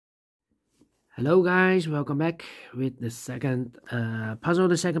Hello guys, welcome back with the second puzzle.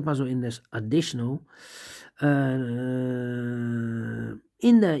 The second puzzle in this additional in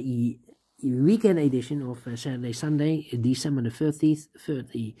the weekend edition of Saturday Sunday, December the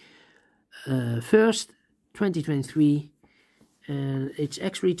 31st 2023, and it's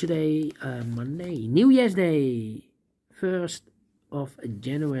actually today Monday, New Year's Day, 1st of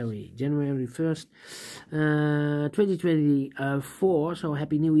January 1st 2024. So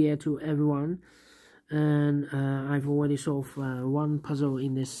happy new year to everyone. And I've already solved one puzzle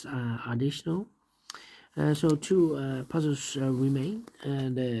in this additional, so two puzzles remain,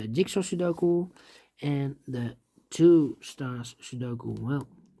 the Jigsaw Sudoku and the Two Stars Sudoku. Well,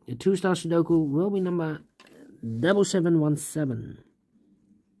 the Two Stars Sudoku will be number 7717.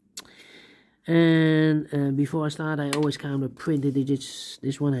 And before I start, I always count the printed digits.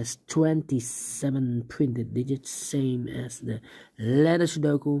 This one has 27 printed digits, same as the letter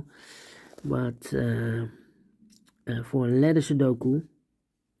Sudoku. But for letter Sudoku,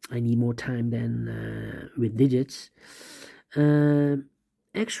 I need more time than with digits.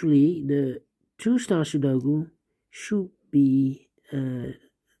 Actually, the Two Star Sudoku should be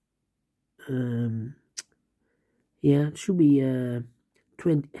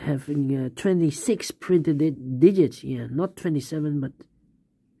having 26 printed digits. Yeah, not 27, but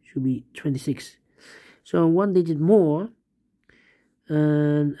should be 26. So one digit more.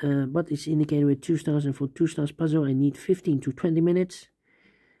 But it's indicated with 2 stars, and for 2 stars puzzle I need 15 to 20 minutes,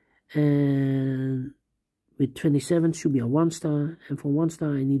 and with 27 should be a 1 star, and for 1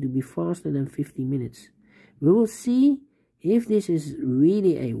 star I need to be faster than 15 minutes. We will see if this is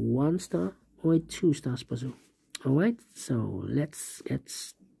really a 1 star or a 2 stars puzzle. Alright, so let's get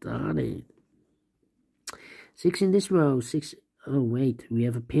started. 6 in this row, 6, oh wait, we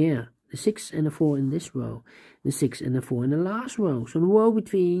have a pair. The 6 and the 4 in this row, the 6 and the 4 in the last row. So the row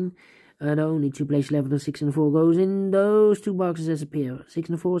between the only two places left, the 6 and the 4 goes in those two boxes as a pair. 6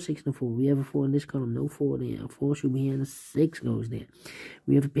 and the 4, 6 and the 4. We have a 4 in this column, no 4 there. 4 should be here, and the 6 goes there.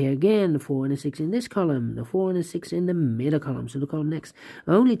 We have a pair again, the 4 and the 6 in this column, the 4 and the 6 in the middle column. So the column next,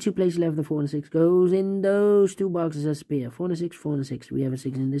 only two places left, the 4 and the 6 goes in those two boxes as a pair. 4 and the 6, 4 and the 6. We have a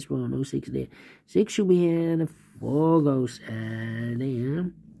 6 in this row, no 6 there. 6 should be here, and the 4 goes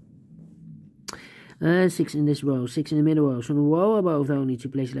there. 6 in this row, 6 in the middle row. So the row above, the only two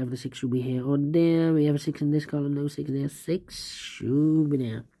places left, the 6 should be here or there. We have a 6 in this column, no 6 there. 6 should be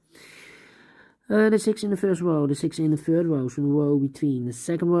there. The 6 in the first row, the 6 in the third row. So the row between the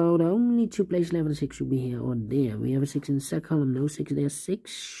second row, the only two places left, the 6 should be here or there. We have a 6 in the second column, no 6 there.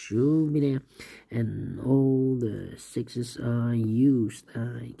 6 should be there. And all the 6s are used.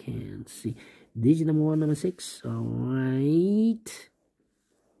 I can see digit number 1, number 6. Alright.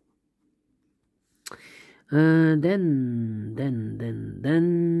 Then,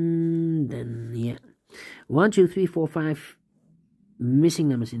 yeah. 1, 2, 3, 4, 5 missing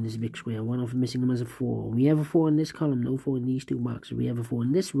numbers in this big square. One of the missing numbers is 4. We have a 4 in this column, no 4 in these two boxes. We have a 4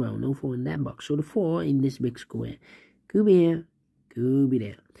 in this row, no 4 in that box. So the 4 in this big square could be here, could be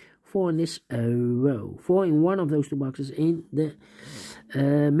there. 4 in this row. 4 in one of those two boxes in the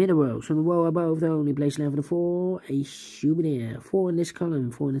middle row. So the row above, the only place left, the 4 should be there. 4 in this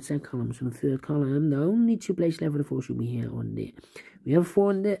column, 4 in the second column. So the third column, the only two places left, the 4 should be here or there. We have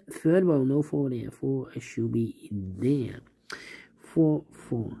 4 in the third row, no 4 there. 4 should be there. 4,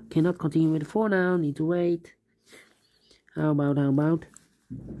 4. Cannot continue with 4 now, need to wait. How about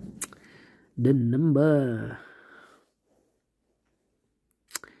the number?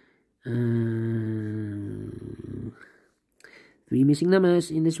 3 missing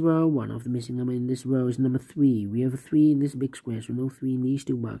numbers in this row. One of the missing number in this row is number 3. We have a 3 in this big square, so no 3 in these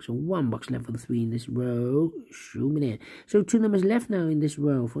two boxes. So 1 box left for the 3 in this row. Should be there. So 2 numbers left now in this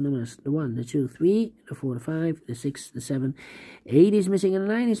row for numbers: the 1, the 2, 3, the 4, the 5, the 6, the 7. 8 is missing and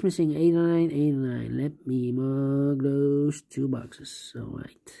the 9 is missing. 8 and 9, 8 and 9. Let me mark those two boxes.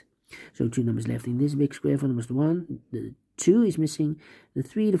 Alright. So 2 numbers left in this big square for numbers: the 1, the 2 is missing, the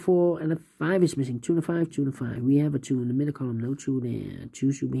 3, the 4, and the 5 is missing. 2 and the 5, 2 and the 5. We have a 2 in the middle column, no 2 there.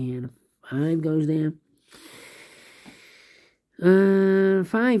 2 should be here, and the 5 goes there.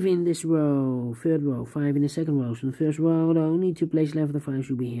 5 in this row, third row, 5 in the second row. So the first row, the only two places left, the 5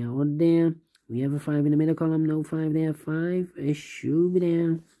 should be here or there. We have a 5 in the middle column, no 5 there. 5 should be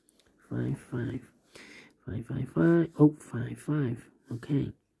there. 5, 5. 5, 5, 5. Oh, 5, 5.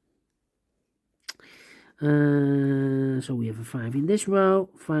 Okay. So we have a 5 in this row,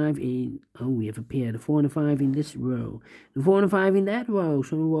 5 in, we have a pair, the 4 and the 5 in this row, the 4 and the 5 in that row.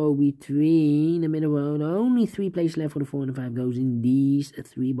 So the row between the middle row, the only 3 places left for the 4 and the 5 goes in these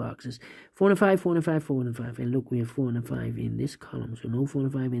 3 boxes. 4 and 5, 4 and 5, 4 and 5. And look, we have 4 and 5 in this column, so no 4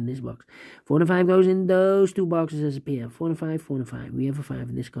 and 5 in this box. 4 and 5 goes in those 2 boxes as a pair. 4 and 5, 4 and 5. We have a 5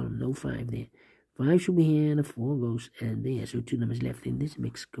 in this column, no 5 there. 5 should be here, and the 4 goes there. So 2 numbers left in this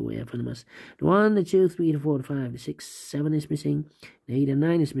big square for us. The 1, the 2, 3, the 4, the 5, the 6, 7 is missing. The 8 and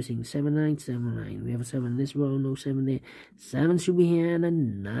 9 is missing. 7, 9, 7, 9. We have a 7 in this row, no 7 there. 7 should be here, and the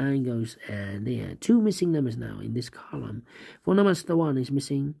 9 goes there. 2 missing numbers now in this column. For numbers, the 1 is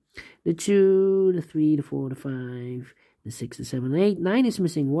missing. The 2, the 3, the 4, the 5. The 6, the 7, 8, 9 is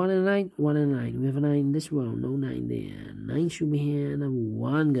missing. 1 and 9, 1 and 9. We have a 9 in this row, no 9 there. 9 should be here, and the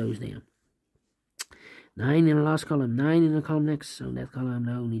 1 goes there. 9 in the last column, 9 in the column next. So that column,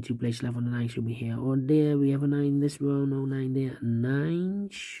 the only 2 places left on the 9 should be here or there. We have a 9 in this row, no 9 there. 9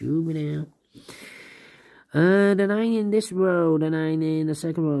 should be there. The 9 in this row, the 9 in the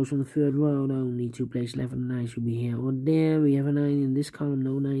second row, so the third row, the only 2 places left on the 9 should be here or there. We have a 9 in this column,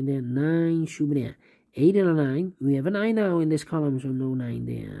 no 9 there. 9 should be there. 8 and a 9. We have a 9 now in this column, so no 9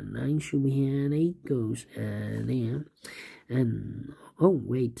 there. 9 should be here, and 8 goes there. And, oh,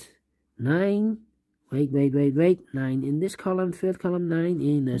 wait. 9. Wait. 9 in this column, third column, 9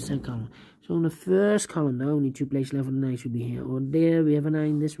 in the second column. So in the first column, the only 2 places left on the 9 should be here or there. We have a 9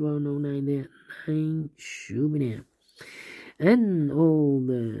 in this row, no 9 there. 9 should be there. And all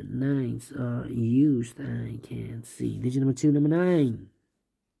the 9s are used. I can't see. Digit number 2, number 9.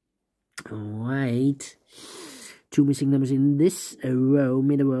 Alright. 2 missing numbers in this row,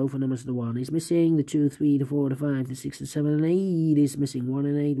 middle row for numbers. The 1 is missing, the 2, 3, the 4, the 5, the 6, the 7, and 8 is missing. 1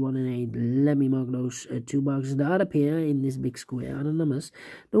 and 8, 1 and 8. Let me mark those 2 boxes. The other pair in this big square are the numbers.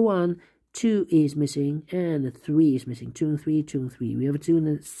 The 1, 2 is missing, and the 3 is missing. 2 and 3, 2 and 3. We have a 2 in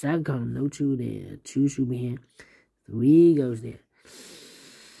the second column, no 2 there. 2 should be here. 3 goes there.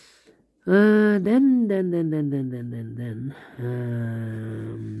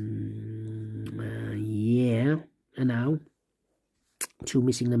 Yeah. And now, 2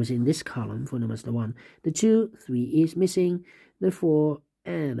 missing numbers in this column for numbers. The 1, the 2, 3 is missing. The 4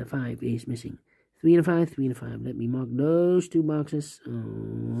 and the 5 is missing. 3 and 5, 3 and 5. Let me mark those 2 boxes.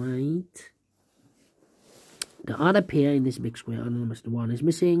 Alright. The other pair in this big square are the numbers. The 1 is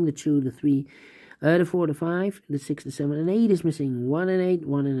missing. The 2, the 3, the 4, the 5, the 6, the 7, and 8 is missing. 1 and 8,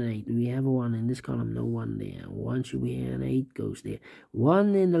 1 and 8. We have a 1 in this column, no 1 there. 1 should be here, and 8 goes there.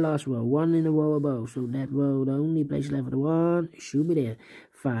 1 in the last row, 1 in the row above. So that row, the only place left for the 1 should be there.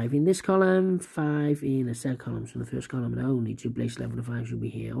 5 in this column, 5 in the second column. So the first column, the only 2 places left for the 5 should be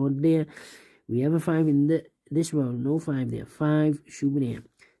here or there. We have a 5 in this row, no 5 there. 5 should be there.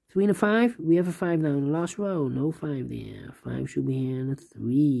 3 and a 5, we have a 5 now in the last row, no 5 there. 5 should be here, and a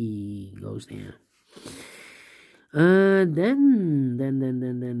 3 goes there. Then,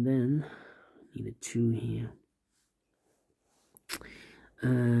 need a 2 here.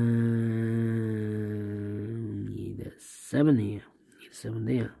 Need a 7 here. Need a 7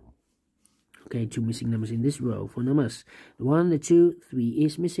 there. Okay, 2 missing numbers in this row for numbers. The 1, the 2, 3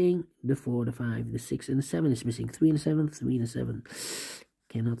 is missing. The 4, the 5, the 6, and the 7 is missing. 3 and a 7, 3 and a 7.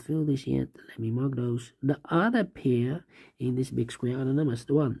 Cannot fill this yet. Let me mark those. The other pair in this big square are the numbers.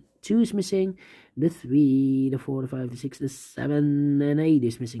 The 1, 2 is missing. The 3, the 4, the 5, the 6, the 7, and 8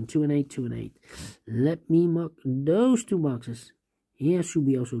 is missing. 2 and 8, 2 and 8. Let me mark those 2 boxes. Here should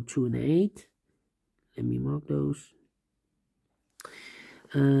be also 2 and 8. Let me mark those.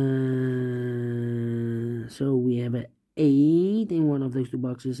 So we have an 8 in one of those 2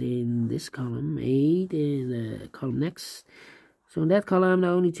 boxes in this column. 8 in the column next. So in that column, the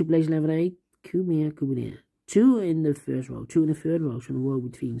only 2 places left are 8. Could be here, could be there. 2 in the first row, 2 in the third row. So the row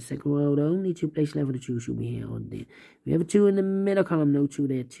between the second row, the only 2 places left for the 2 should be here or there. We have a 2 in the middle column, no 2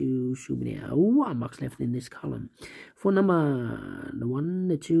 there. 2 should be there. 1 box left in this column. For number, the 1,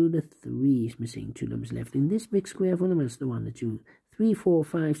 the 2, the 3 is missing. 2 numbers left in this big square for numbers. The 1, the 2, 3, 4,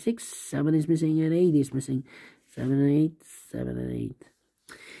 5, 6, 7 is missing, and 8 is missing. 7 and 8, 7 and 8.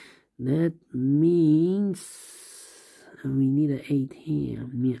 That means we need an 8 here.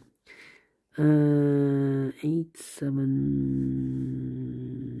 Yeah. 8, 7,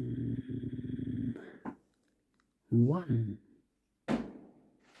 1. I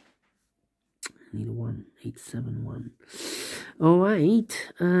need a 1. 8, 7, 1.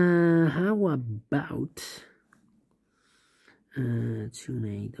 Alright. How about 2 and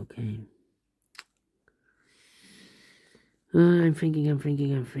 8? Okay. I'm thinking.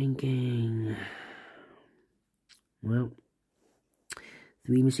 Well,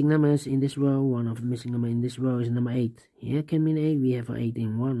 3 missing numbers in this row. One of the missing number in this row is number 8. Here can mean 8. We have 8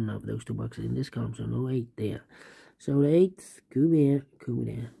 in one of those 2 boxes in this column, so no 8 there. So the 8 could be here, could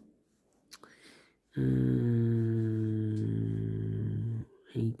be there.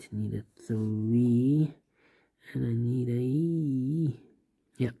 8 needed 3, and I need a,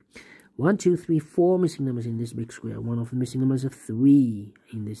 yeah, 1, 2, 3, 4 missing numbers in this big square. One of the missing numbers is 3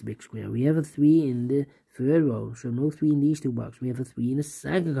 in this big square. We have a 3 in the third row, so no 3 in these 2 boxes. We have a 3 in the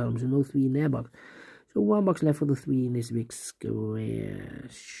second column, so no 3 in that box. So 1 box left for the 3 in this big square.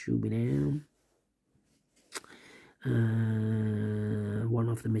 Should be there. One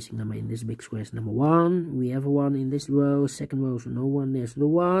of the missing number in this big square is number 1. We have a 1 in this row, second row, so no 1 there. So the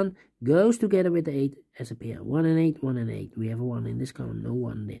 1 goes together with the 8 as a pair. 1 and 8, 1 and 8. We have a 1 in this column, no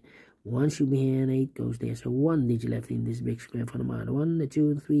 1 there. 1 should be here and 8 goes there. So 1 digit left in this big square for the matter. 1, the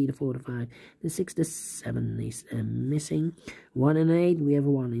 2, the 3, the 4, the 5, the 6, the 7 is missing. 1 and 8, we have a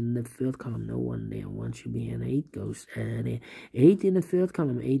 1 in the third column, no 1 there. 1 should be here and 8 goes there. 8 in the third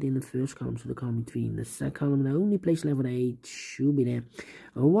column, 8 in the first column, so the column between the second column. The only place left for the 8 should be there.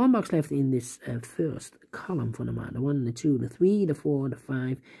 1 box left in this first column for the matter. 1, the 2, the 3, the 4, the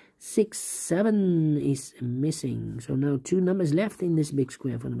 5, 6, 7 is missing. So now 2 numbers left in this big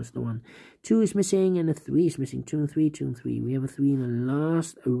square for number 1. 2 is missing and a 3 is missing. 2 and 3, 2 and 3. We have a 3 in the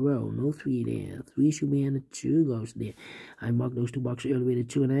last row. No 3 there. 3 should be and a 2 goes there. I marked those 2 boxes earlier with a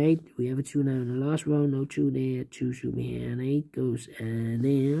 2 and 8. We have a 2 now in the last row. No 2 there. 2 should be here and 8 goes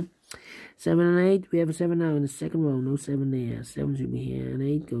there. 7 and 8. We have a 7 now in the second row. No 7 there. 7 should be here and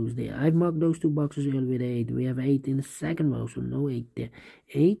 8 goes there. I've marked those 2 boxes earlier with 8. We have 8 in the second row, so no 8 there.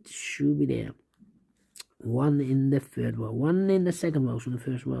 8 should be there. 1 in the third row, 1 in the second row, so the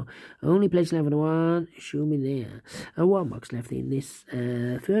first row. Only place left for the 1 should be there. A 1 box left in this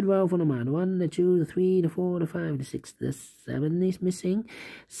third row for the man. 1, the 2, the 3, the 4, the 5, the 6, the 7 is missing.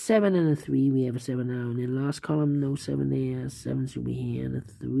 7 and a 3, we have a 7 now. In the last column, no 7 there. 7 should be here, and the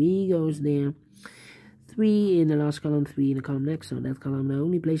 3 goes there. 3 in the last column, 3 in the column next. So that column, the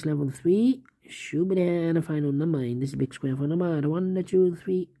only place left for the 3 should be there. And a final number in this big square for the man. 1, the 2, the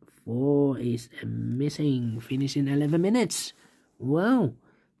 3, 4 is missing. Finish in 11 minutes. Wow,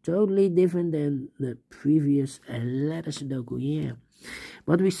 totally different than the previous letter Sudoku. Yeah,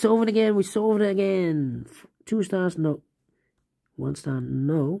 but we solve it again. 2 stars, no. 1 star,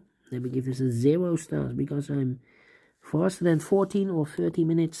 no. Let me give this a 0 stars because I'm faster than 14 or 30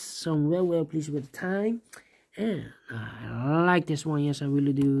 minutes. So I'm well pleased with the time. And I like this one. Yes, I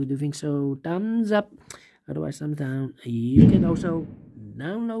really do think so. Thumbs up. Otherwise, thumbs down. You can also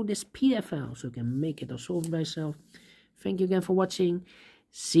download this PDF file so you can make it or solve it by yourself. Thank you again for watching.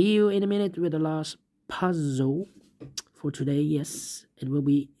 See you in a minute with the last puzzle for today. Yes, it will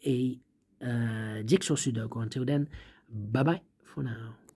be a jigsaw Sudoku. Until then, bye bye for now.